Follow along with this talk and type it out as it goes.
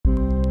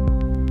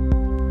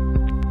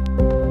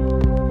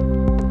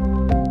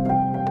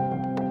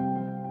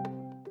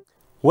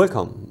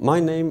Welcome, my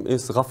name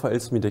is Rafael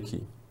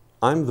Smidecki.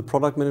 I'm the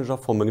product manager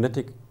for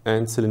magnetic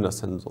and cylinder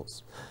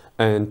sensors.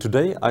 And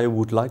today I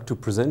would like to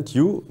present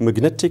you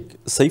magnetic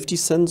safety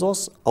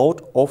sensors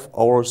out of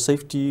our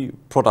safety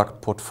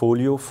product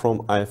portfolio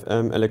from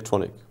IFM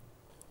Electronic.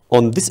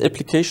 On this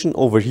application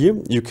over here,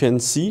 you can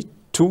see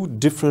two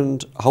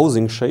different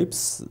housing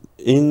shapes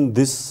in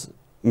this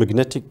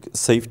magnetic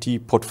safety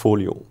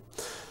portfolio.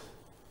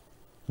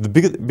 The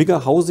bigger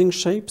housing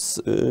shapes,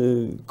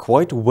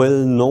 quite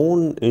well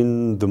known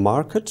in the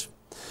market,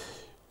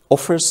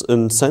 offers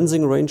a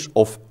sensing range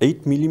of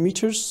 8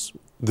 millimeters.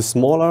 The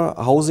smaller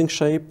housing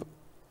shape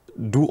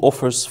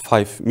offers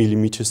 5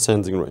 millimeters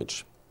sensing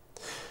range.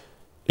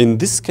 In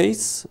this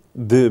case,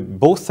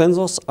 both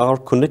sensors are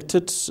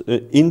connected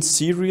in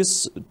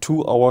series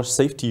to our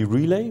safety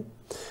relay,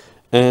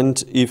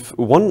 and if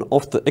one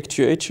of the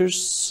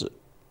actuators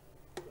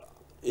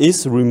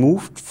is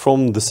removed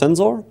from the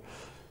sensor,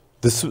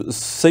 the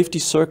safety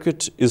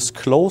circuit is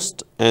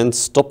closed and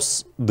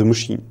stops the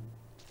machine.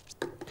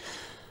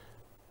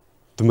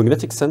 The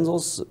magnetic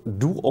sensors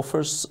do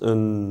offers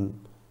a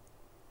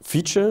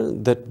feature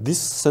that these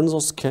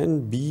sensors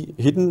can be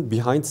hidden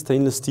behind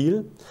stainless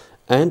steel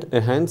and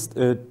enhanced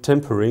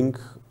tempering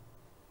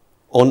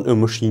on a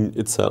machine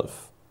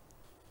itself.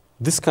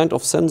 This kind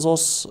of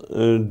sensors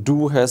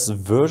has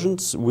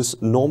versions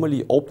with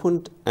normally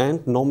opened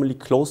and normally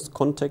closed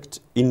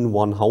contact in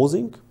one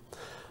housing,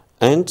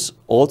 and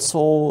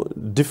also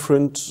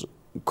different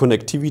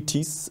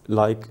connectivities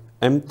like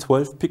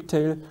M12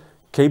 pigtail,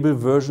 cable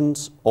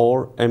versions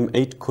or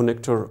M8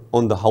 connector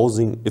on the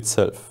housing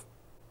itself.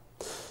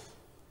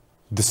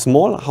 The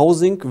small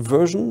housing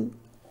version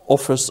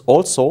offers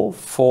also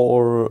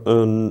for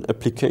an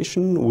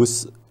application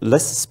with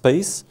less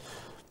space,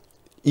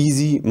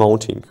 easy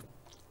mounting.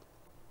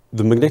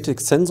 The magnetic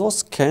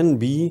sensors can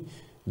be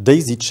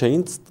daisy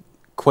chained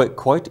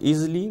quite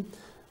easily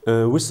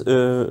with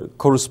a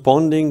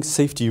corresponding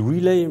safety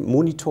relay,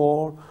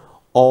 monitor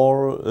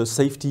or a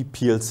safety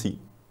PLC.